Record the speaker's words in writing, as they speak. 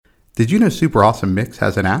Did you know Super Awesome Mix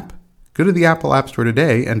has an app? Go to the Apple App Store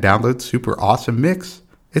today and download Super Awesome Mix.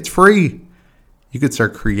 It's free. You could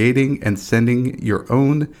start creating and sending your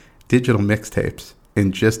own digital mixtapes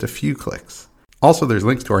in just a few clicks. Also, there's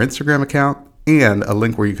links to our Instagram account and a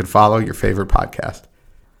link where you can follow your favorite podcast.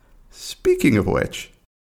 Speaking of which,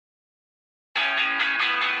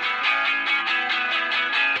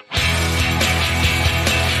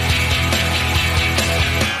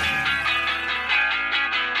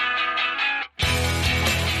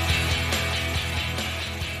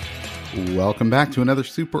 welcome back to another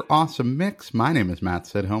Super Awesome Mix. My name is Matt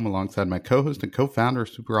Sidholm, alongside my co-host and co-founder of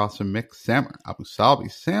Super Awesome Mix, Samer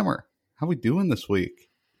Abusalbi. Samer, how we doing this week?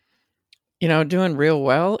 You know, doing real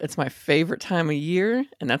well. It's my favorite time of year,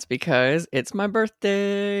 and that's because it's my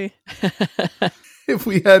birthday. If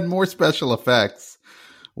we had more special effects,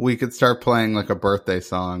 we could start playing like a birthday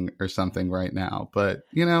song or something right now. But,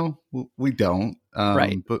 you know, we don't.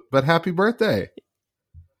 Right. But happy birthday.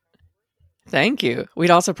 Thank you. We'd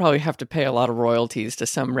also probably have to pay a lot of royalties to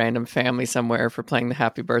some random family somewhere for playing the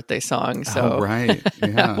happy birthday song. So right.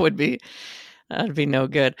 Yeah. that'd be no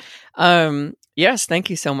good. Yes, thank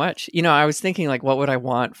you so much. You know, I was thinking like, what would I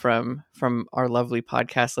want from our lovely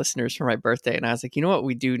podcast listeners for my birthday? And I was like, you know what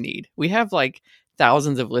we do need? We have like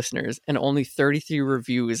thousands of listeners and only 33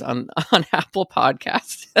 reviews on Apple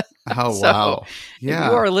Podcasts. Oh, wow. Yeah.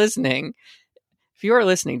 If you are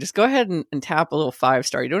listening, just go ahead and tap a little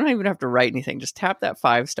 5-star. You don't even have to write anything. Just tap that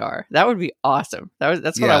 5-star. That would be awesome.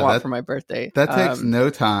 That's what I want for my birthday. That takes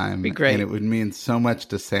no time. Be great. And it would mean so much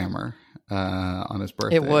to Samer on his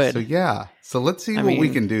birthday. It would. So yeah. So let's see what we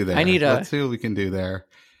can do there. Let's see what we can do there.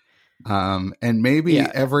 And maybe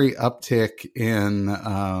every uptick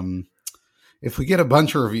in if we get a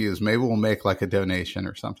bunch of reviews, maybe we'll make like a donation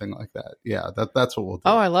or something like that. Yeah, that's what we'll do.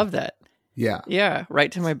 Oh, I love that. Yeah. Yeah, right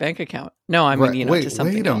to my bank account. No, I mean, to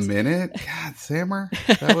something else. Wait a minute. God, Samer.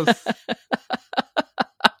 That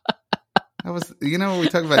was, you know, we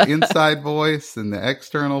talk about inside voice and the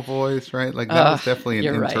external voice, right? Like that was definitely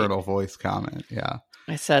an internal voice comment. Yeah.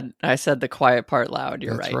 I said the quiet part loud.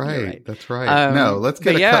 You're right. That's right. No, let's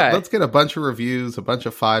get a bunch of reviews, a bunch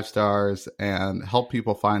of 5 stars, and help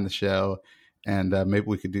people find the show. And maybe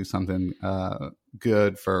we could do something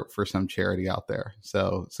good for some charity out there.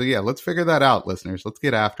 So yeah, let's figure that out, listeners. Let's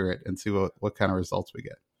get after it and see what kind of results we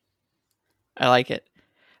get. I like it.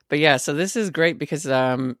 But yeah, so this is great because,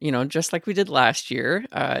 you know, just like we did last year,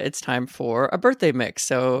 it's time for a birthday mix.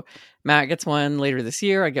 So Matt gets one later this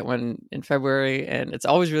year. I get one in February, and it's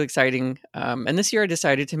always really exciting. And this year I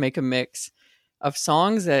decided to make a mix of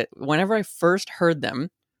songs that whenever I first heard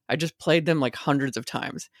them, I just played them like hundreds of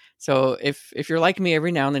times. So if you're like me,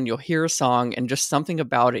 every now and then you'll hear a song and just something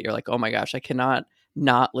about it, you're like, oh my gosh, I cannot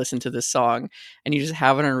not listen to this song. And you just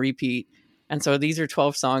have it on repeat. And so these are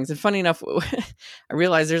 12 songs. And funny enough, I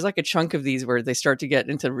realized there's like a chunk of these where they start to get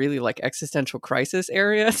into really like existential crisis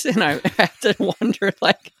areas. And I have to wonder,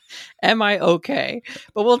 like, am I okay?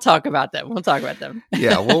 But we'll talk about them.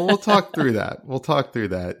 Yeah, we'll talk through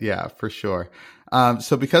that. Yeah, for sure.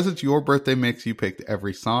 So because it's your birthday mix, you picked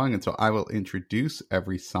every song. And so I will introduce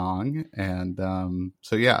every song. And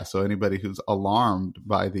so anybody who's alarmed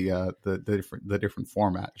by the different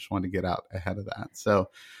format, just wanted to get out ahead of that. So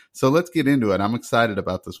let's get into it. I'm excited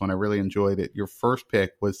about this one. I really enjoyed it. Your first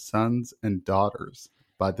pick was Sons and Daughters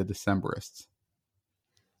by the Decemberists.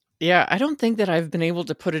 Yeah, I don't think that I've been able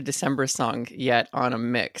to put a December song yet on a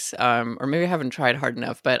mix, or maybe I haven't tried hard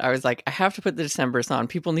enough, but I was like, I have to put the Decemberists on.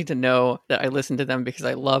 People need to know that I listen to them because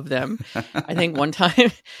I love them. I think one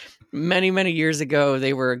time, many, many years ago,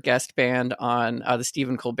 they were a guest band on the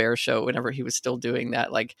Stephen Colbert Show whenever he was still doing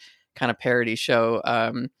that like kind of parody show.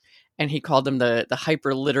 And he called them the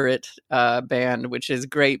hyper literate band, which is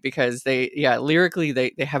great because lyrically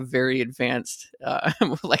they have very advanced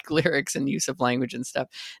like lyrics and use of language and stuff.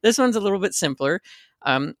 This one's a little bit simpler.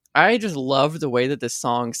 I just love the way that this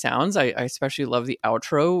song sounds. I especially love the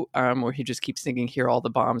outro where he just keeps singing, "Hear all the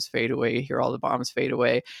bombs fade away, hear all the bombs fade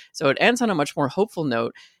away." So it ends on a much more hopeful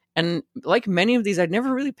note. And like many of these, I'd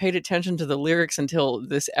never really paid attention to the lyrics until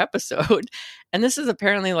this episode. And this is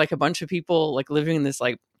apparently like a bunch of people like living in this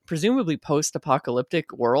like presumably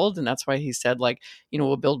post-apocalyptic world. And that's why he said like, you know,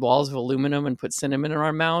 we'll build walls of aluminum and put cinnamon in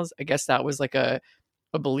our mouths. I guess that was like a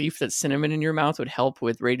belief that cinnamon in your mouth would help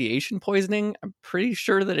with radiation poisoning. I'm pretty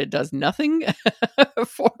sure that it does nothing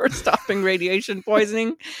for stopping radiation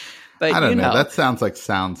poisoning. But I don't know. That sounds like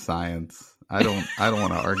sound science. I don't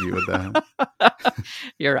want to argue with that.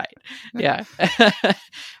 You're right. Yeah.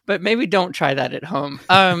 But maybe don't try that at home.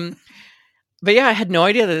 But yeah, I had no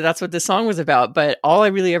idea that that's what this song was about. But all I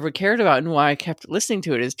really ever cared about and why I kept listening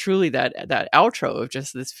to it is truly that outro of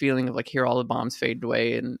just this feeling of like hear all the bombs fade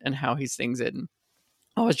away and how he sings it. And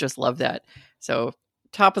I always just love that. So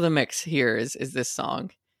top of the mix here is this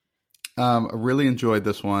song. I really enjoyed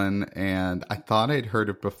this one, and I thought I'd heard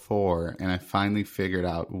it before, and I finally figured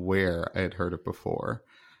out where I had heard it before.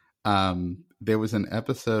 There was an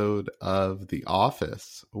episode of The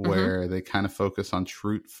Office where they kind of focus on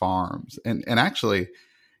Schrute Farms, and actually,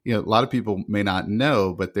 you know, a lot of people may not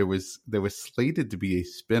know, but there was slated to be a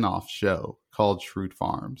spin-off show called Schrute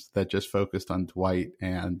Farms that just focused on Dwight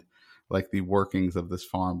and like the workings of this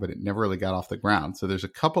farm, but it never really got off the ground. So there's a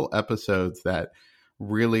couple episodes that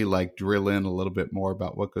really like drill in a little bit more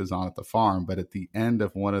about what goes on at the farm. But at the end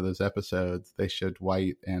of one of those episodes, they showed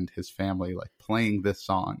Dwight and his family like playing this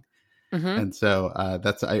song. And so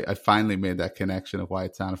that's I finally made that connection of why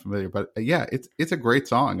it sounded familiar. But yeah, it's a great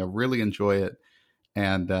song. I really enjoy it,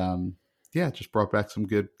 and yeah, it just brought back some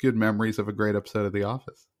good memories of a great episode of The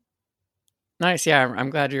Office. Nice, yeah, I'm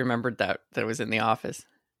glad you remembered that it was in The Office.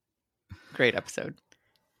 Great episode.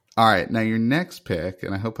 All right, now your next pick,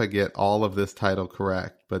 and I hope I get all of this title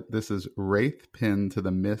correct, but this is Wraith Pin to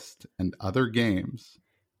the Mist and Other Games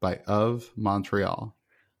by Of Montreal.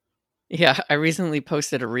 Yeah, I recently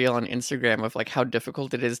posted a reel on Instagram of like how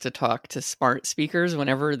difficult it is to talk to smart speakers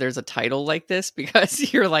whenever there's a title like this,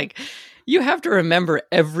 because you're like, you have to remember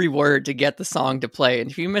every word to get the song to play.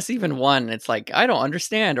 And if you miss even one, it's like, I don't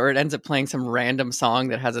understand. Or it ends up playing some random song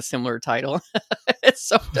that has a similar title. It's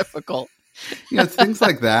so difficult. You know, it's things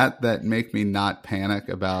like that make me not panic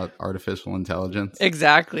about artificial intelligence.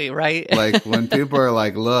 Exactly, right? Like when people are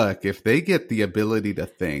like, look, if they get the ability to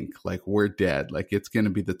think, like we're dead, like it's going to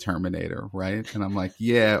be the Terminator, right? And I'm like,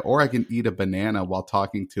 yeah, or I can eat a banana while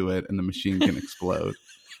talking to it and the machine can explode,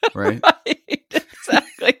 right? Right,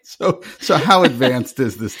 exactly. So how advanced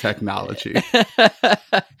is this technology?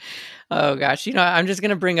 Oh gosh, you know, I'm just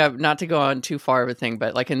gonna bring up, not to go on too far of a thing,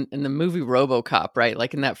 but like in the movie RoboCop, right?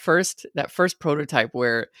 Like in that first prototype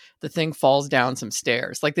where the thing falls down some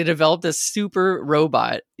stairs, like they developed this super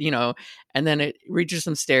robot, you know, and then it reaches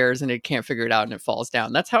some stairs and it can't figure it out and it falls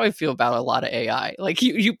down. That's how I feel about a lot of AI. Like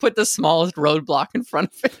you put the smallest roadblock in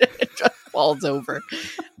front of it, and it just falls over.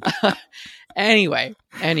 Anyway,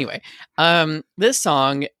 this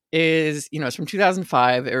song is, you know, it's from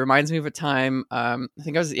 2005. It reminds me of a time, I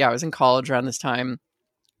think I was in college around this time,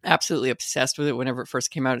 absolutely obsessed with it whenever it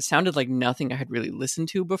first came out. It sounded like nothing I had really listened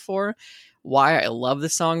to before. Why I love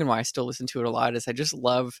this song and why I still listen to it a lot is I just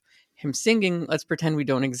love him singing, let's pretend we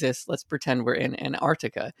don't exist, let's pretend we're in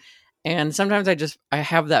Antarctica. And sometimes I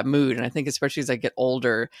have that mood. And I think especially as I get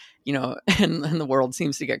older, you know, and the world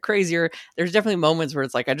seems to get crazier, there's definitely moments where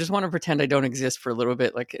it's like, I just want to pretend I don't exist for a little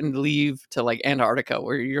bit, like, and leave to like Antarctica,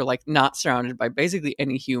 where you're like not surrounded by basically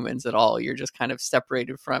any humans at all. You're just kind of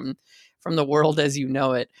separated from the world as you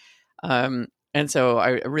know it. And so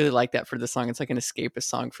I really like that for the song. It's like an escapist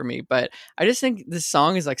song for me. But I just think this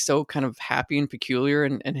song is like so kind of happy and peculiar,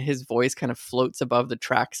 and his voice kind of floats above the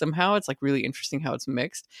track somehow. It's like really interesting how it's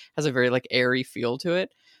mixed. Has a very like airy feel to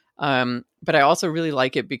it. But I also really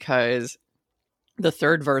like it because the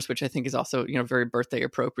third verse, which I think is also, you know, very birthday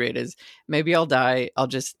appropriate, is maybe I'll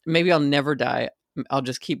never die. I'll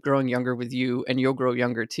just keep growing younger with you, and you'll grow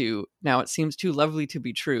younger too. Now it seems too lovely to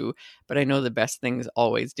be true, but I know the best things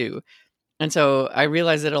always do. And so I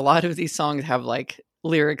realized that a lot of these songs have like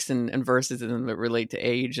lyrics and verses in them that relate to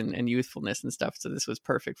age and youthfulness and stuff. So this was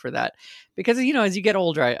perfect for that. Because, you know, as you get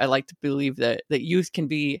older, I like to believe that youth can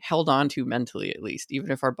be held on to mentally, at least. Even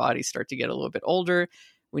if our bodies start to get a little bit older,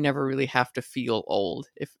 we never really have to feel old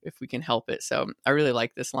if we can help it. So I really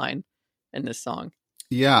like this line in this song.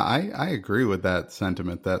 Yeah, I agree with that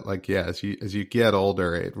sentiment that like, yeah, as you get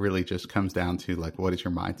older, it really just comes down to like, what is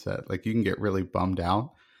your mindset? Like you can get really bummed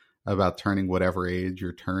out about turning whatever age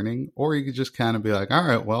you're turning, or you could just kind of be like, all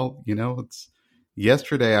right, well, you know, it's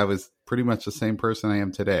yesterday I was pretty much the same person I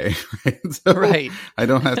am today. Right? So right. I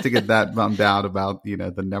don't have to get that bummed out about, you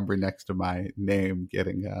know, the number next to my name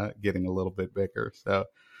getting a little bit bigger. So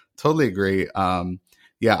totally agree.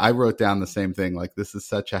 Yeah, I wrote down the same thing. Like, this is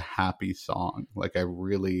such a happy song. Like, I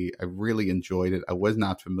really enjoyed it. I was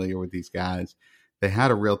not familiar with these guys. They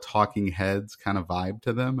had a real Talking Heads kind of vibe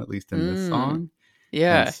to them, at least in this song.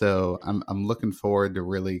 Yeah. And so I'm looking forward to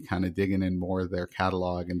really kind of digging in more of their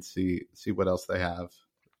catalog and see what else they have.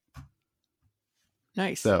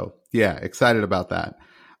 Nice. So yeah, excited about that.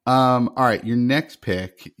 All right, your next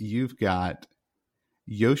pick, you've got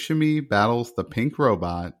Yoshimi Battles the Pink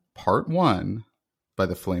Robot Part 1 by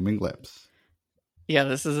the Flaming Lips. Yeah,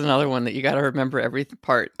 this is another one that you got to remember every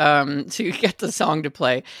part to get the song to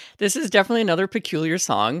play. This is definitely another peculiar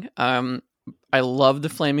song. I love the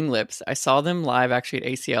Flaming Lips. I saw them live actually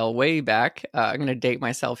at ACL way back. I'm going to date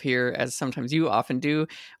myself here, as sometimes you often do,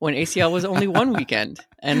 when ACL was only one weekend,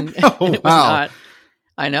 and and Oh, it was wow. not.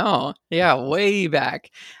 I know, yeah, way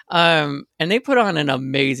back. And they put on an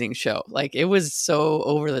amazing show. Like it was so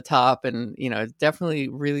over the top, and definitely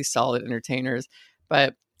really solid entertainers.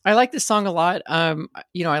 But I like this song a lot. I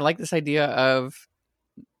like this idea of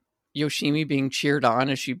Yoshimi being cheered on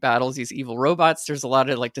as she battles these evil robots. There's a lot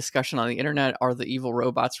of like discussion on the internet. Are the evil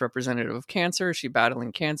robots representative of cancer? Is she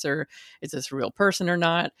battling cancer? Is this a real person or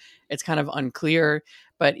not? It's kind of unclear.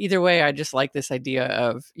 But either way, I just like this idea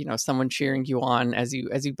of, someone cheering you on as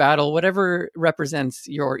you battle whatever represents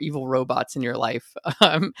your evil robots in your life.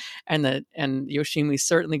 And Yoshimi's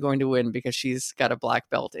certainly going to win because she's got a black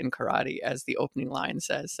belt in karate, as the opening line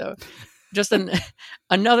says. So just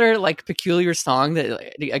another like peculiar song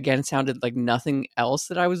that again sounded like nothing else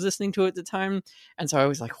that I was listening to at the time. And so I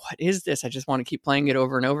was like, what is this? I just want to keep playing it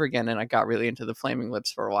over and over again. And I got really into the Flaming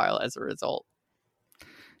Lips for a while as a result.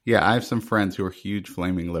 Yeah, I have some friends who are huge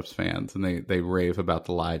Flaming Lips fans, and they rave about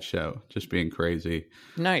the live show just being crazy.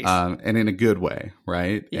 Nice. And in a good way,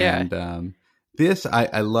 right? Yeah. And this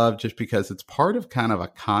I love just because it's part of kind of a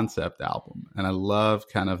concept album. And I love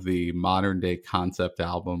kind of the modern day concept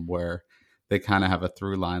album where they kind of have a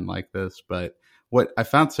through line like this. But what I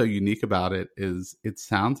found so unique about it is it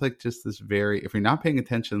sounds like just this very, if you're not paying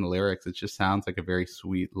attention to the lyrics, it just sounds like a very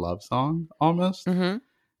sweet love song almost. Mm-hmm.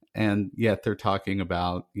 And yet they're talking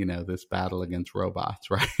about, this battle against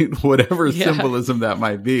robots, right? Whatever Yeah. symbolism that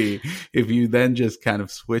might be. If you then just kind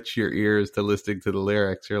of switch your ears to listening to the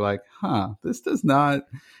lyrics, you're like,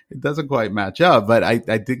 it doesn't quite match up. But I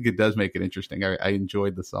think it does make it interesting. I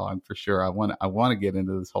enjoyed the song for sure. I want to get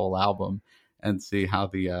into this whole album and see how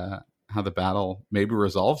the battle maybe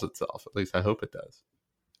resolves itself. At least I hope it does.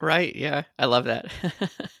 Right. Yeah. I love that.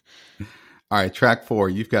 All right, track 4,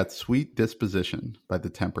 you've got Sweet Disposition by The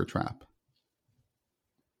Temper Trap.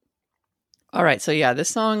 All right. So yeah, this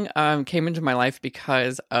song came into my life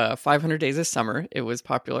because 500 Days of Summer, it was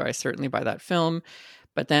popularized certainly by that film.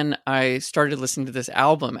 But then I started listening to this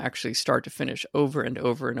album actually start to finish over and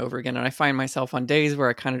over and over again. And I find myself on days where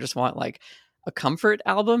I kind of just want like a comfort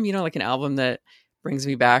album, like an album that brings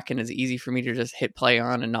me back and is easy for me to just hit play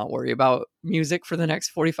on and not worry about music for the next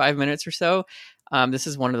 45 minutes or so. This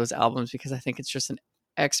is one of those albums because I think it's just an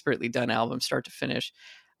expertly done album start to finish.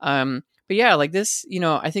 But yeah, like this,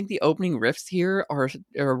 I think the opening riffs here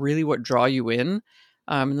are really what draw you in.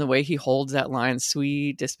 And the way he holds that line,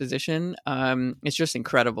 sweet disposition, it's just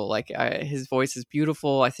incredible. Like his voice is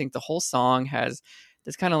beautiful. I think the whole song has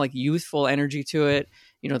this kind of like youthful energy to it.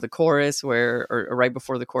 The chorus or right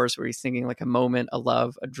before the chorus where he's singing like a moment, a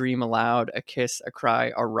love, a dream aloud, a kiss, a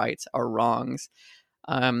cry, our rights, our wrongs.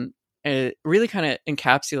 It really kind of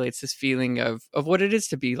encapsulates this feeling of what it is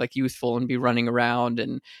to be like youthful and be running around.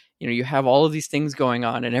 And, you have all of these things going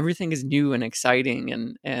on and everything is new and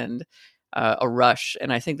exciting and a rush.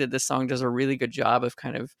 And I think that this song does a really good job of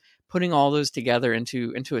kind of putting all those together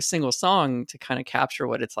into a single song to kind of capture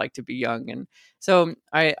what it's like to be young. And so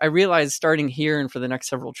I realized starting here and for the next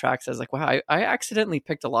several tracks, I was like, wow, I accidentally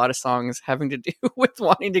picked a lot of songs having to do with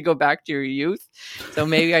wanting to go back to your youth. So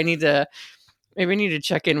maybe I need to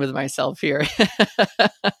check in with myself here.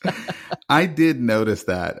 I did notice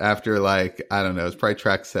that after like, I don't know, it's probably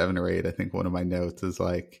track 7 or 8. I think one of my notes is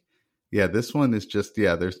like, yeah, this one is just,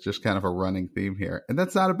 there's just kind of a running theme here. And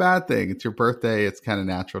that's not a bad thing. It's your birthday. It's kind of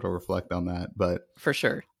natural to reflect on that. But for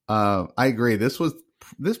sure. I agree. This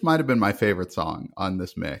might have been my favorite song on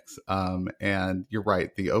this mix. And you're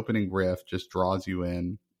right. The opening riff just draws you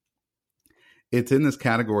in. It's in this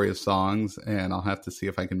category of songs, and I'll have to see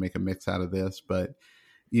if I can make a mix out of this. But,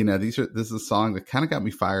 this is a song that kind of got me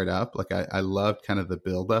fired up. Like I loved kind of the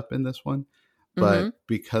build up in this one. But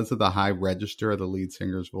because of the high register of the lead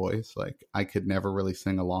singer's voice, like I could never really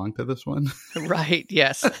sing along to this one. Right.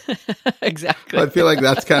 Yes, exactly. I feel like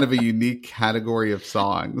that's kind of a unique category of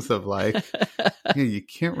songs of like, you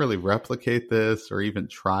can't really replicate this or even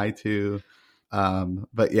try to.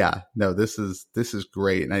 But yeah, no, this is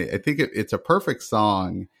great. And I think it's a perfect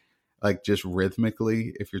song, like just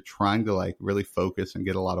rhythmically, if you're trying to like really focus and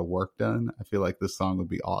get a lot of work done. I feel like this song would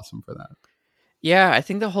be awesome for that. Yeah, I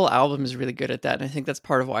think the whole album is really good at that. And I think that's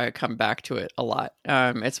part of why I come back to it a lot.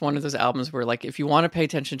 It's one of those albums where like, if you want to pay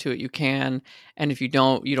attention to it, you can. And if you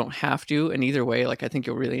don't, you don't have to. And either way, like, I think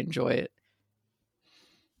you'll really enjoy it.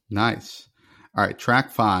 Nice. All right. Track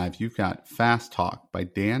 5, you've got Fast Talk by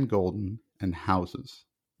Dan Golden and Houses.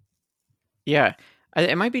 Yeah.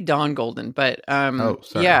 It might be Dawn Golden, but Oh,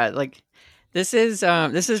 sorry. yeah, like this is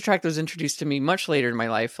a track that was introduced to me much later in my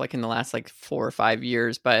life, like in the last like 4 or 5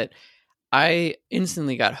 years. But I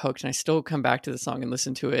instantly got hooked, and I still come back to the song and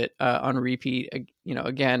listen to it on repeat,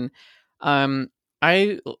 again. Um,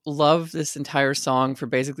 love this entire song for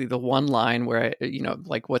basically the one line where,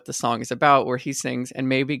 like what the song is about, where he sings, and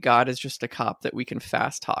maybe God is just a cop that we can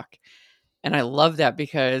fast talk. And I love that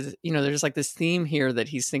because, there's like this theme here that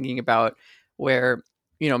he's thinking about where,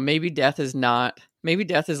 maybe death is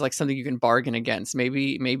like something you can bargain against.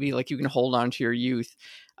 Maybe like you can hold on to your youth.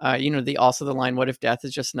 The line, what if death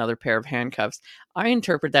is just another pair of handcuffs? I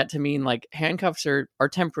interpret that to mean like handcuffs are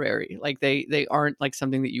temporary. Like they aren't like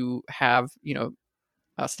something that you have,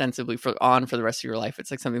 ostensibly for the rest of your life.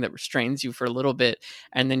 It's like something that restrains you for a little bit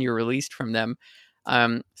and then you're released from them.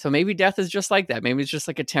 So maybe death is just like that. Maybe it's just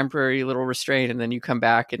like a temporary little restraint and then you come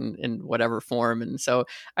back in whatever form. And so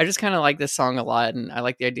I just kind of like this song a lot. And I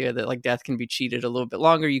like the idea that like death can be cheated a little bit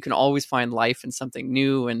longer. You can always find life in something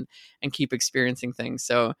new and keep experiencing things.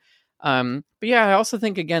 So, but yeah, I also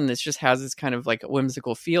think again, this just has this kind of like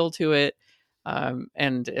whimsical feel to it.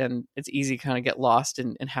 And it's easy to kind of get lost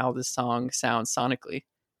in how this song sounds sonically.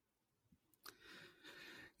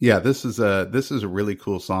 Yeah, this is a really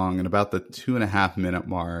cool song, and about the 2.5 minute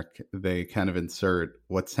mark, they kind of insert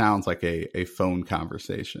what sounds like a phone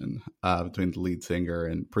conversation between the lead singer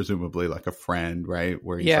and presumably like a friend, right?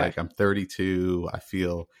 Where he's Yeah, like, "I'm 32, I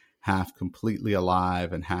feel half completely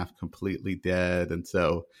alive and half completely dead," and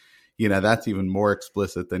so that's even more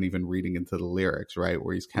explicit than even reading into the lyrics, right?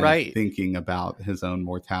 Where he's kind of right. thinking about his own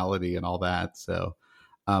mortality and all that. So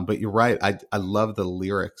but you're right. I love the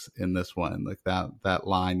lyrics in this one, like that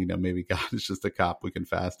line. Maybe God is just a cop we can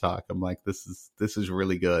fast talk. I'm like, this is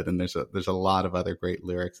really good, and there's a lot of other great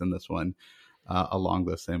lyrics in this one along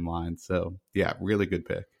those same lines. So yeah, really good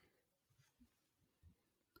pick.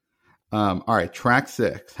 All right, track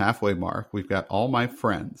 6, halfway mark. We've got "All My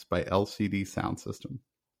Friends" by LCD Sound System.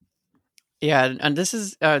 Yeah, and this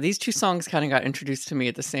is these two songs kind of got introduced to me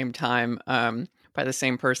at the same time by the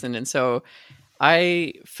same person, and so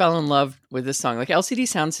I fell in love with this song. Like LCD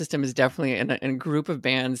Sound System is definitely in a group of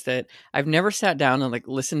bands that I've never sat down and like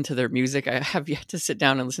listened to their music. I have yet to sit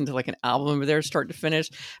down and listen to like an album of theirs start to finish,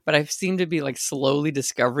 but I've seemed to be like slowly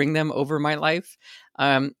discovering them over my life.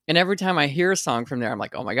 And every time I hear a song from there, I'm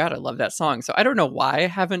like, oh my God, I love that song. So I don't know why I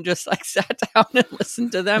haven't just like sat down and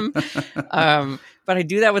listened to them. But I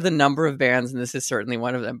do that with a number of bands, and this is certainly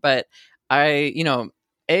one of them. But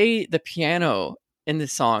the piano in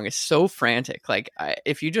this song is so frantic. Like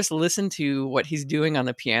if you just listen to what he's doing on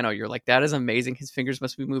the piano, you're like, that is amazing. His fingers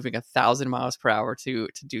must be moving 1,000 miles per hour to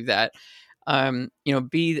do that. Someone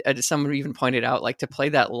even pointed out, like to play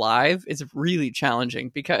that live is really challenging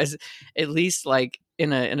because at least like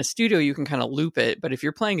in a studio you can kind of loop it, but if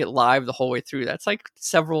you're playing it live the whole way through, that's like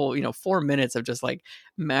several 4 minutes of just like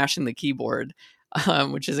mashing the keyboard,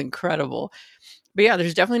 which is incredible. But yeah,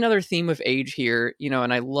 there's definitely another theme of age here,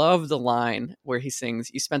 and I love the line where he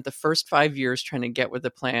sings, "You spent the first 5 years trying to get with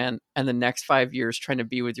the plan, and the next 5 years trying to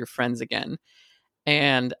be with your friends again."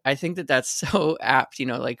 And I think that that's so apt,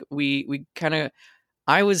 like we kind of,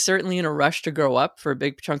 I was certainly in a rush to grow up for a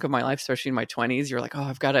big chunk of my life, especially in my 20s. You're like,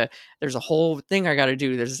 oh, there's a whole thing I got to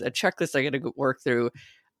do. There's a checklist I got to work through.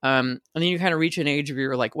 And then you kind of reach an age where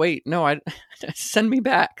you're like, wait, no, send me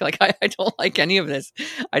back. Like, I don't like any of this.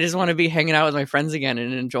 I just want to be hanging out with my friends again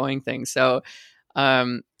and enjoying things. So,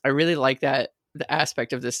 I really like the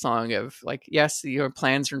aspect of this song of like, yes, your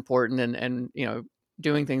plans are important and,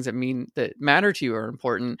 doing things that matter to you are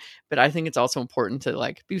important. But I think it's also important to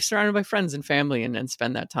like be surrounded by friends and family and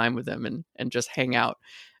spend that time with them and just hang out.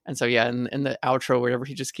 And so, yeah, in the outro, wherever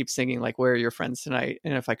he just keeps singing, like, where are your friends tonight?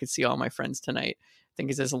 And if I could see all my friends tonight, I think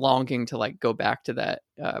he's just longing to like go back to that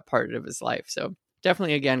part of his life. So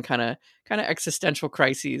definitely, again, kind of existential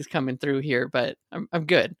crises coming through here, but I'm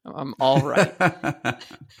good. I'm all right.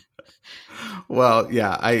 Well,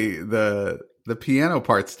 yeah, the piano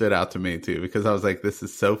part stood out to me too because I was like, this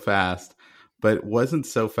is so fast, but it wasn't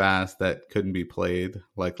so fast that couldn't be played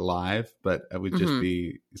like live, but it would just Mm-hmm.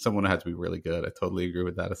 be someone would have to be really good. I totally agree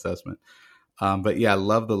with that assessment. But yeah, I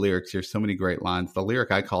love the lyrics. There's so many great lines. The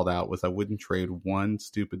lyric I called out was, "I wouldn't trade one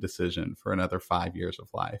stupid decision for another 5 years of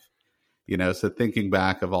life." So thinking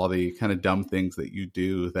back of all the kind of dumb things that you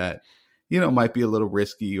do that, might be a little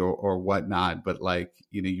risky or whatnot, but like,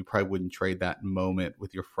 you probably wouldn't trade that moment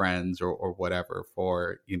with your friends or whatever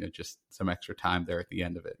for, just some extra time there at the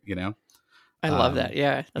end of it. I love that.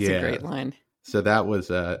 Yeah, that's a Yeah. great line. So that was,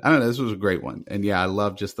 I don't know, this was a great one. And yeah, I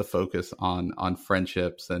love just the focus on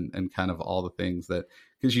friendships and kind of all the things that,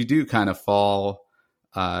 because you do kind of fall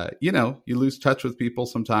you lose touch with people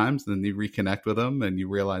sometimes, then you reconnect with them and you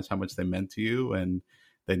realize how much they meant to you, and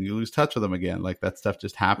then you lose touch with them again. Like that stuff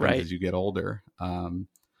just happens Right. as you get older.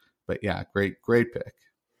 But yeah, great pick.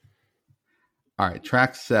 All right,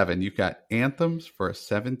 track 7. You've got Anthems for a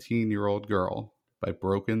 17-Year-Old Girl by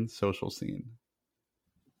Broken Social Scene.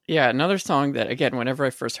 Yeah, another song that, again, whenever I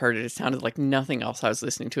first heard it, it sounded like nothing else I was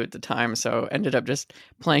listening to at the time. So ended up just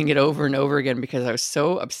playing it over and over again because I was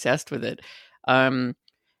so obsessed with it.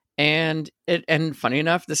 And funny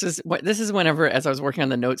enough, this is whenever, as I was working on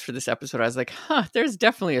the notes for this episode, I was like, there's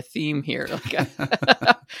definitely a theme here.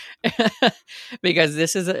 Because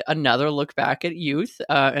this is another look back at youth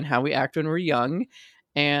and how we act when we're young.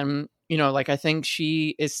 And, I think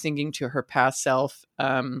she is singing to her past self,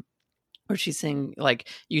 where she's saying, like,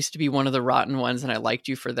 used to be one of the rotten ones and I liked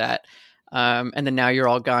you for that. And then now you're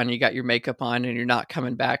all gone, you got your makeup on and you're not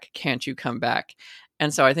coming back. Can't you come back?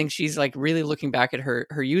 And so I think she's like really looking back at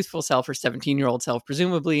her youthful self, her 17-year-old self,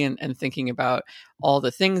 presumably, and thinking about all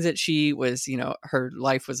the things that she was, her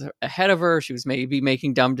life was ahead of her. She was maybe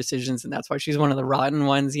making dumb decisions, and that's why she's one of the rotten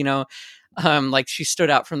ones, like she stood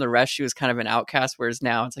out from the rest. She was kind of an outcast, whereas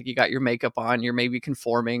now it's like you got your makeup on, you're maybe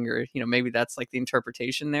conforming, or, maybe that's like the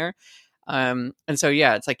interpretation there. And so,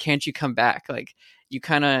 yeah, it's like, can't you come back? Like you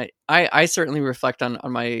kind of, I certainly reflect on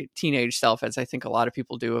my teenage self, as I think a lot of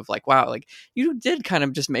people do, of like, wow, like you did kind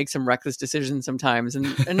of just make some reckless decisions sometimes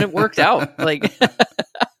and it worked out. Like,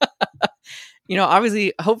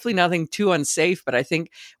 obviously, hopefully nothing too unsafe, but I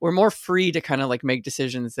think we're more free to kind of like make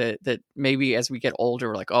decisions that maybe as we get older,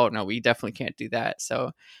 we're like, oh no, we definitely can't do that.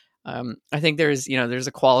 So, I think there's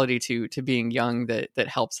a quality to being young that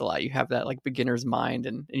helps a lot. You have that like beginner's mind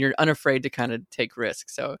and you're unafraid to kind of take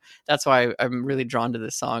risks. So that's why I'm really drawn to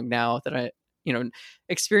this song now that I,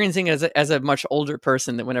 experiencing as a much older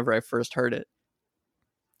person than whenever I first heard it.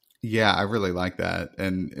 Yeah, I really like that.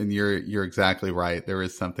 And you're exactly right. There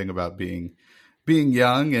is something about being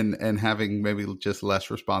young and having maybe just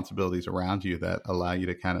less responsibilities around you that allow you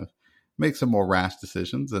to kind of make some more rash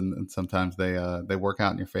decisions, and sometimes they work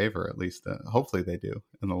out in your favor. At least hopefully they do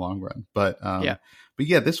in the long run. But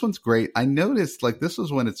yeah, this one's great. I noticed, like, this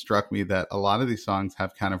was when it struck me that a lot of these songs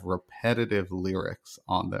have kind of repetitive lyrics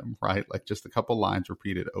on them, right? Like just a couple lines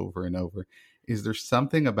repeated over and over. Is there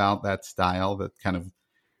something about that style that kind of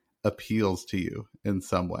appeals to you in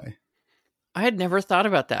some way? I had never thought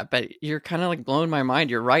about that, but you're kind of like blowing my mind.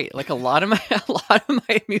 You're right. Like a lot of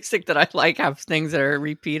my music that I like have things that are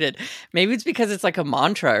repeated. Maybe it's because it's like a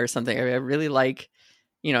mantra or something. I really like,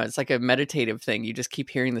 it's like a meditative thing. You just keep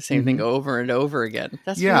hearing the same thing over and over again.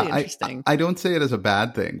 That's really interesting. I don't say it as a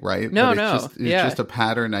bad thing, right? No, It's just a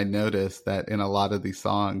pattern I noticed that in a lot of these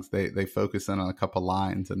songs, they focus in on a couple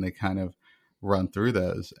lines and they kind of run through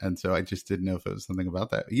those. And so I just didn't know if it was something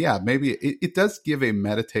about that. Yeah, maybe it does give a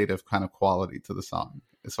meditative kind of quality to the song.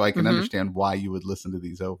 So I can understand why you would listen to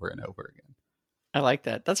these over and over again. I like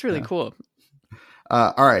that. That's really cool.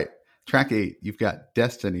 All right. Track 8, you've got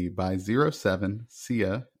Destiny by 07,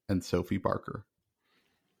 Sia, and Sophie Barker.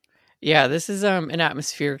 Yeah, this is an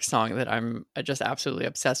atmospheric song that I'm just absolutely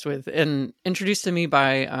obsessed with, and introduced to me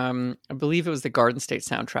by I believe it was the Garden State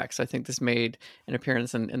soundtrack. So I think this made an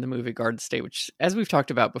appearance in the movie Garden State, which, as we've talked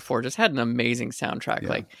about before, just had an amazing soundtrack. Yeah.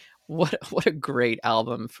 Like what a great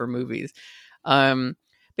album for movies. But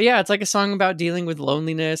yeah, it's like a song about dealing with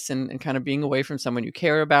loneliness and kind of being away from someone you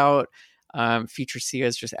care about. Features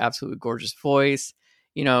Sia's just absolutely gorgeous voice.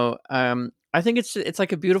 I think it's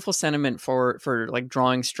like a beautiful sentiment for like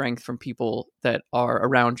drawing strength from people that are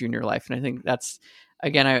around you in your life. And I think that's,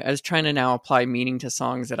 again, I was trying to now apply meaning to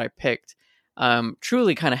songs that I picked,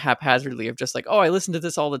 truly kind of haphazardly, of just like, oh, I listen to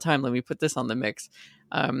this all the time, let me put this on the mix.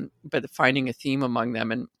 But finding a theme among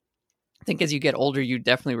them. And I think as you get older, you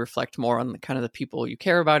definitely reflect more on the kind of the people you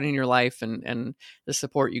care about in your life and the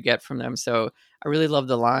support you get from them. So I really love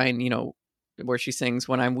the line, where she sings,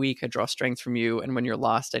 when I'm weak, I draw strength from you. And when you're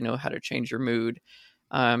lost, I know how to change your mood.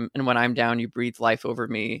 And when I'm down, you breathe life over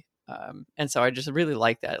me. And so I just really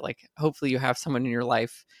like that. Like, hopefully you have someone in your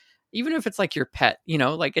life, even if it's like your pet,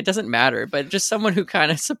 like it doesn't matter, but just someone who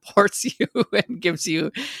kind of supports you and gives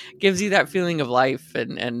you that feeling of life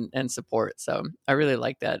and support. So I really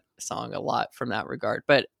like that song a lot from that regard.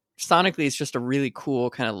 But sonically, it's just a really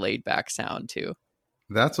cool kind of laid back sound too.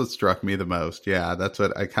 That's what struck me the most. Yeah, that's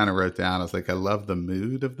what I kind of wrote down. I was like, I love the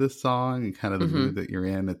mood of this song and kind of the mood that you're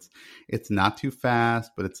in. It's not too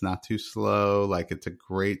fast, but it's not too slow. Like, it's a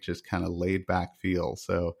great, just kind of laid back feel.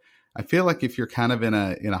 So I feel like if you're kind of in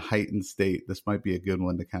a heightened state, this might be a good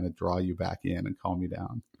one to kind of draw you back in and calm you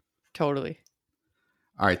down. Totally.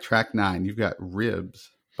 All right, track 9, you've got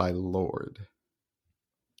Ribs by Lorde.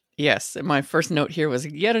 Yes, my first note here was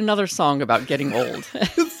yet another song about getting old.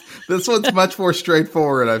 This one's much more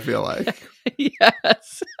straightforward, I feel like.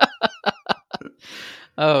 Yes.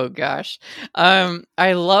 Oh gosh.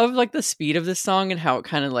 I love like the speed of this song and how it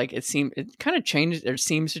kind of like it kind of changes or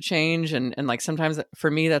seems to change and like sometimes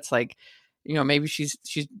for me that's like maybe she's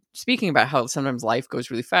speaking about how sometimes life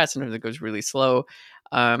goes really fast, sometimes it goes really slow.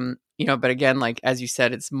 But again, like as you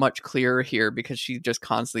said, it's much clearer here because she just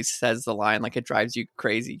constantly says the line like it drives you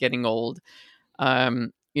crazy getting old.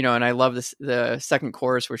 And I love the second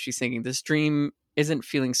chorus where she's singing, "This dream isn't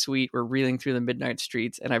feeling sweet. We're reeling through the midnight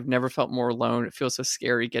streets, and I've never felt more alone. It feels so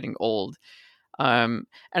scary getting old." And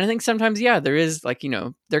I think sometimes, yeah, there is like,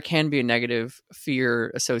 there can be a negative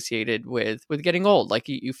fear associated with getting old. Like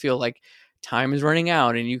you feel like time is running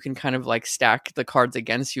out and you can kind of like stack the cards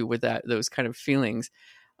against you with those kind of feelings.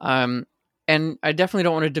 Um, and I definitely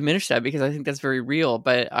don't want to diminish that because I think that's very real,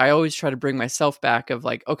 but I always try to bring myself back of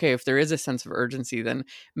like, okay, if there is a sense of urgency, then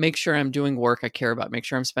make sure I'm doing work I care about, make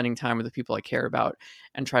sure I'm spending time with the people I care about,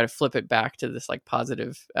 and try to flip it back to this like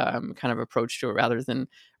positive kind of approach to it rather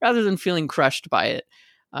than feeling crushed by it.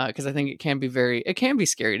 Because I think it can be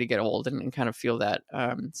scary to get old and kind of feel that.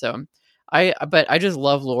 But I just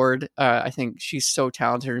love Lorde. I think she's so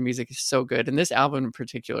talented. Her music is so good. And this album in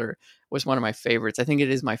particular was one of my favorites. I think it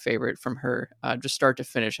is my favorite from her. Just start to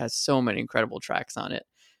finish has so many incredible tracks on it.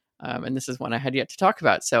 And this is one I had yet to talk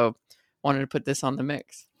about. So wanted to put this on the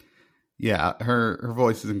mix. Yeah, her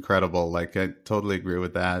voice is incredible. Like I totally agree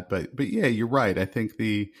with that. But yeah, you're right. I think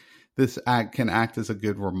this act can act as a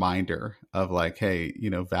good reminder of like, hey,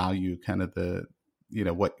 value kind of the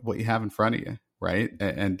what you have in front of you, right?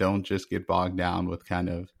 And don't just get bogged down with kind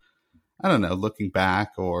of, I don't know, looking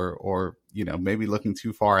back or maybe looking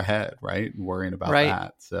too far ahead, right? And worrying about Right.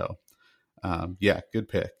 that. So yeah, good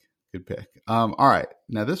pick. Good pick. All right.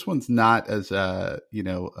 Now this one's not as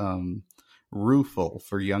rueful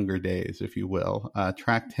for younger days, if you will.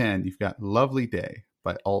 Track 10, you've got Lovely Day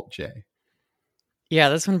by Alt J. Yeah,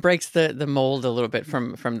 this one breaks the mold a little bit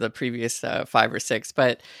from the previous 5 or 6,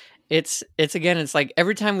 but it's again, it's like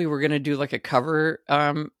every time we were gonna do like a cover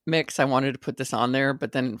mix, I wanted to put this on there,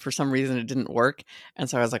 but then for some reason it didn't work, and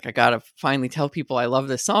so I was like, I gotta finally tell people I love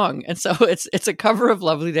this song, and so it's a cover of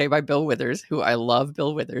 "Lovely Day" by Bill Withers, who I love.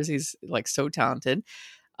 Bill Withers, he's like so talented,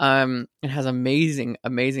 and has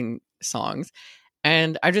amazing songs.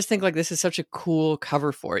 And I just think like this is such a cool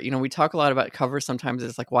cover for it. We talk a lot about covers sometimes.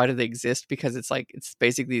 It's like, why do they exist? Because it's like, it's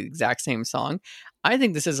basically the exact same song. I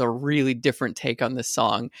think this is a really different take on this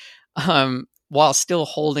song, while still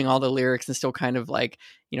holding all the lyrics and still kind of like,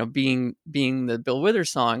 being the Bill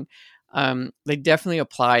Withers song. They definitely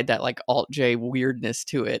applied that like alt J weirdness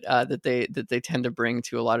to it, that they tend to bring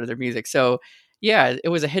to a lot of their music. So yeah, it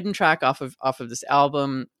was a hidden track off of this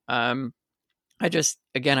album. I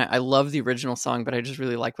love the original song, but I just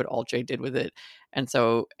really like what Alt J did with it. And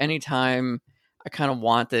so anytime I kind of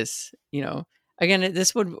want this, again,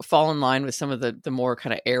 this would fall in line with some of the more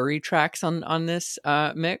kind of airy tracks on this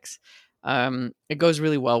mix. It goes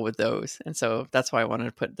really well with those. And so that's why I wanted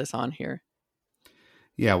to put this on here.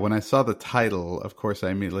 Yeah, when I saw the title, of course, I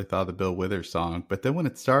immediately thought of the Bill Withers song. But then when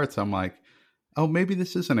it starts, I'm like, oh, maybe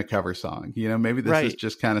this isn't a cover song. Maybe this is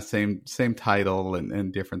just kind of same title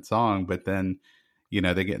and different song. But then,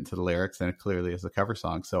 they get into the lyrics and it clearly is a cover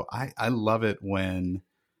song. So I love it when,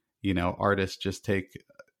 artists just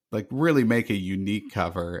really make a unique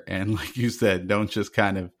cover. And like you said, don't just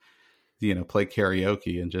kind of, play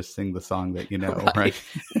karaoke and just sing the song that right?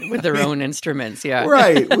 With their own instruments, yeah.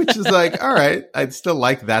 Right, which is like, all right, I'd still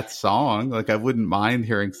like that song. Like I wouldn't mind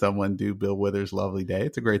hearing someone do Bill Withers' Lovely Day.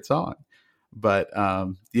 It's a great song. But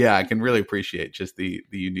yeah, I can really appreciate just the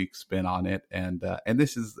unique spin on it. And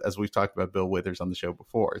this is, as we've talked about Bill Withers on the show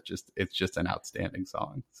before, it's just an outstanding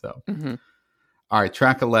song. So All right,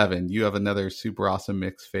 track 11, you have another super awesome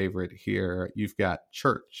mix favorite here. You've got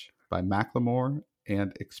Church by Macklemore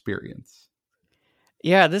and Experience.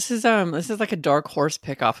 Yeah, this is like a dark horse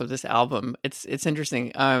pick off of this album. It's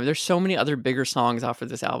interesting. There's so many other bigger songs off of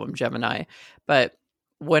this album, Gemini, but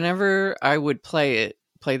whenever I would play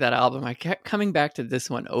that album, I kept coming back to this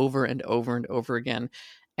one over and over and over again.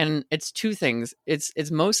 And it's two things. It's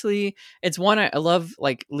mostly, it's one, I love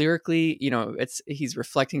like lyrically, he's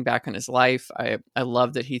reflecting back on his life. I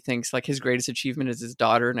love that he thinks like his greatest achievement is his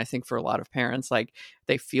daughter. And I think for a lot of parents, like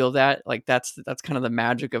they feel that, like that's kind of the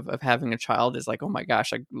magic of having a child is like, oh my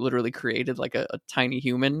gosh, I literally created like a tiny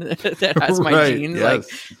human that has my Right, genes. yes. Like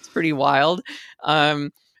it's pretty wild.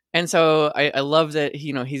 And so I love that,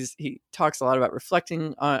 he talks a lot about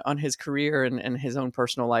reflecting on his career and his own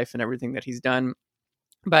personal life and everything that he's done.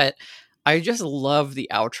 But I just love the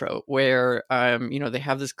outro where, they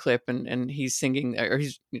have this clip and he's singing or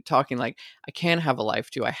he's talking like, I can have a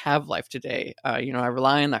life too. I have life today. I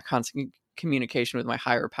rely on that constant communication with my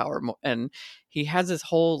higher power. And he has this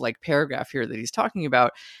whole like paragraph here that he's talking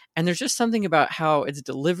about. And there's just something about how it's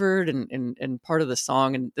delivered and part of the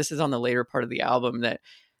song. And this is on the later part of the album that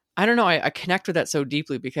I don't know. I connect with that so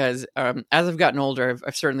deeply because as I've gotten older,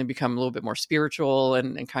 I've certainly become a little bit more spiritual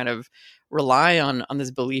and kind of rely on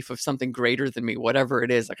this belief of something greater than me, whatever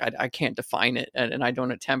it is. Like I can't define it, and I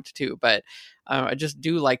don't attempt to, but I just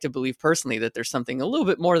do like to believe personally that there's something a little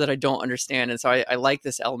bit more that I don't understand, and so I like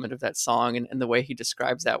this element of that song and the way he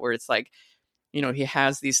describes that, where it's like he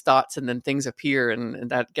has these thoughts and then things appear and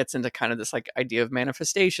that gets into kind of this like idea of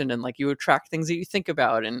manifestation and like you attract things that you think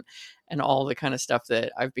about and all the kind of stuff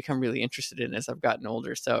that I've become really interested in as I've gotten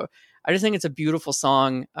older. So I just think it's a beautiful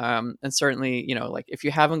song. And certainly, like if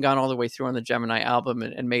you haven't gone all the way through on the Gemini album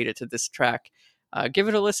and made it to this track, give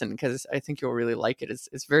it a listen because I think you'll really like it.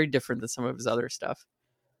 It's very different than some of his other stuff.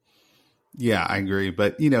 Yeah, I agree.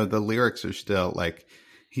 But, the lyrics are still like,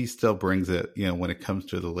 he still brings it, when it comes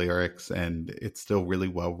to the lyrics, and it's still really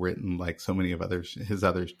well written, like so many of his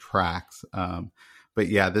other tracks. But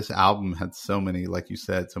yeah, this album had so many, like you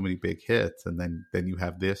said, so many big hits, and then you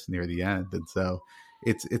have this near the end, and so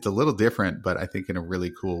it's a little different, but I think in a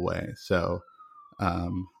really cool way. So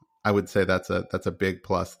I would say that's a big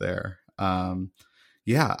plus there.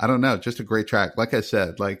 Yeah, I don't know. Just a great track. Like I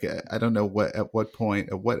said, like I don't know what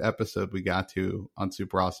episode we got to on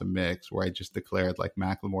Super Awesome Mix where I just declared like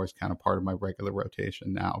Macklemore is kind of part of my regular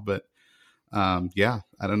rotation now. But yeah,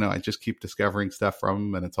 I don't know. I just keep discovering stuff from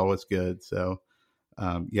him and it's always good. So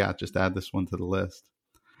yeah, just add this one to the list.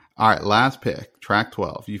 All right, last pick, track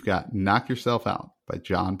 12. You've got Knock Yourself Out by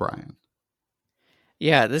Jon Brion.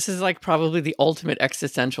 Yeah, this is like probably the ultimate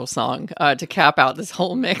existential song to cap out this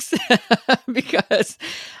whole mix because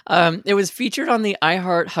it was featured on the I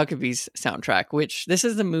Heart Huckabees soundtrack, which this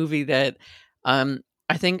is the movie that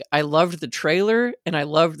I think I loved the trailer and I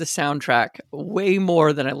loved the soundtrack way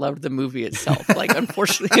more than I loved the movie itself. Like,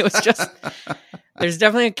 unfortunately, it was just, there's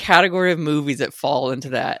definitely a category of movies that fall into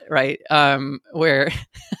that, right? Where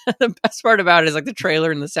the best part about it is like the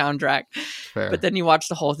trailer and the soundtrack. Fair. But then you watch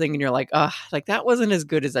the whole thing and you're like, like that wasn't as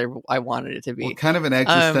good as I wanted it to be. Well, kind of an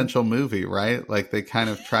existential movie, right? Like they kind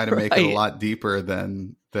of try to make it a lot deeper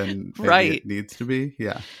than maybe it needs to be.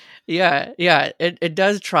 Yeah. Yeah. It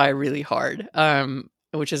does try really hard.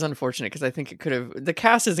 Which is unfortunate because I think it could have, the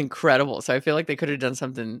cast is incredible. So I feel like they could have done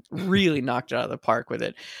something really knocked it out of the park with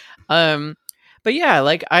it. But yeah,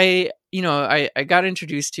 like I got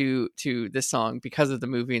introduced to this song because of the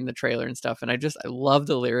movie and the trailer and stuff. And I love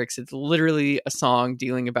the lyrics. It's literally a song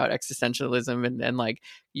dealing about existentialism and like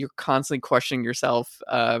you're constantly questioning yourself.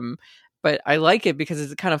 But I like it because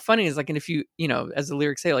it's kind of funny. It's like, and if you, as the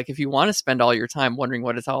lyrics say, like, if you want to spend all your time wondering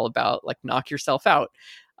what it's all about, like knock yourself out.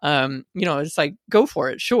 It's like, go for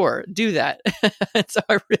it. Sure. Do that. So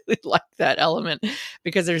I really like that element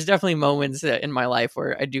because there's definitely moments in my life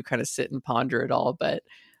where I do kind of sit and ponder it all, but,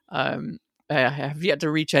 I have yet to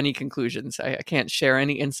reach any conclusions. I can't share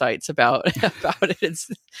any insights about it.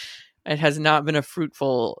 It has not been a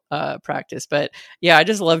fruitful practice, but yeah, I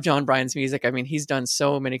just love Jon Brion's music. I mean, he's done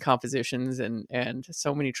so many compositions and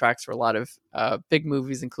so many tracks for a lot of big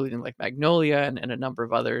movies, including like Magnolia and a number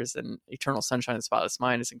of others. And Eternal Sunshine of the Spotless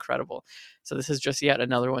Mind is incredible. So this is just yet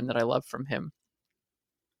another one that I love from him.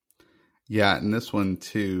 Yeah, and this one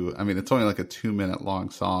too. I mean, it's only like a 2-minute long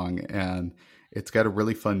song, and it's got a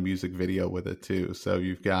really fun music video with it too. So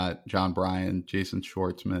you've got Jon Brion, Jason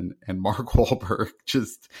Schwartzman, and Mark Wahlberg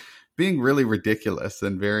just being really ridiculous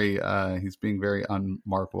and he's being very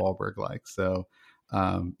un-Mark Wahlberg like. So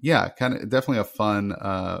yeah, kind of definitely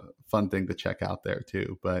a fun thing to check out there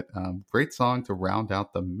too. But great song to round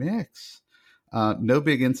out the mix. No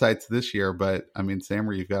big insights this year, but I mean,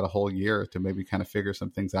 Samer, you've got a whole year to maybe kind of figure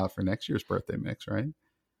some things out for next year's birthday mix, right?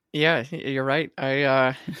 Yeah, you're right.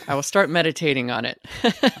 I will start meditating on it.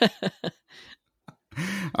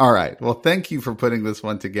 All right. Well, thank you for putting this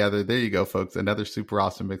one together. There you go, folks. Another super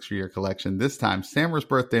awesome mix for your collection. This time, Samer's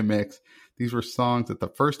birthday mix. These were songs that the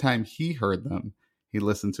first time he heard them, he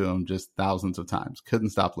listened to them just thousands of times.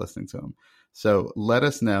 Couldn't stop listening to them. So let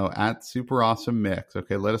us know at Super Awesome Mix.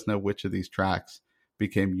 Okay, let us know which of these tracks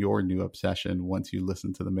became your new obsession once you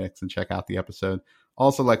listen to the mix and check out the episode.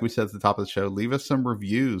 Also, like we said at the top of the show, leave us some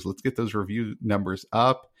reviews. Let's get those review numbers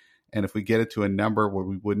up. And if we get it to a number where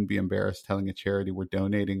we wouldn't be embarrassed telling a charity we're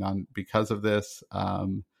donating on because of this,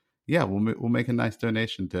 yeah, we'll make a nice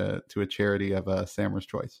donation to a charity of Samer's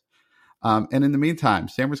choice. And in the meantime,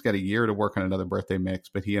 Sammer's got a year to work on another birthday mix,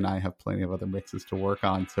 but he and I have plenty of other mixes to work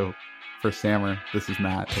on. So for Sammer, this is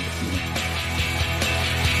Matt.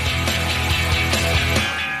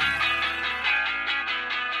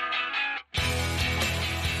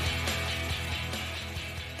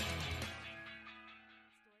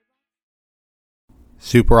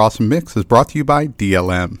 Super Awesome Mix is brought to you by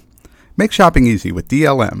DLM. Make shopping easy with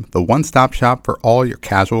DLM, the one-stop shop for all your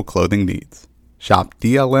casual clothing needs. Shop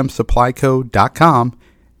DLMSupplyCo.com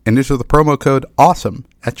and enter the promo code AWESOME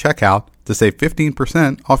at checkout to save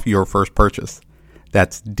 15% off your first purchase.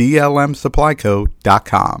 That's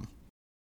DLMSupplyCo.com.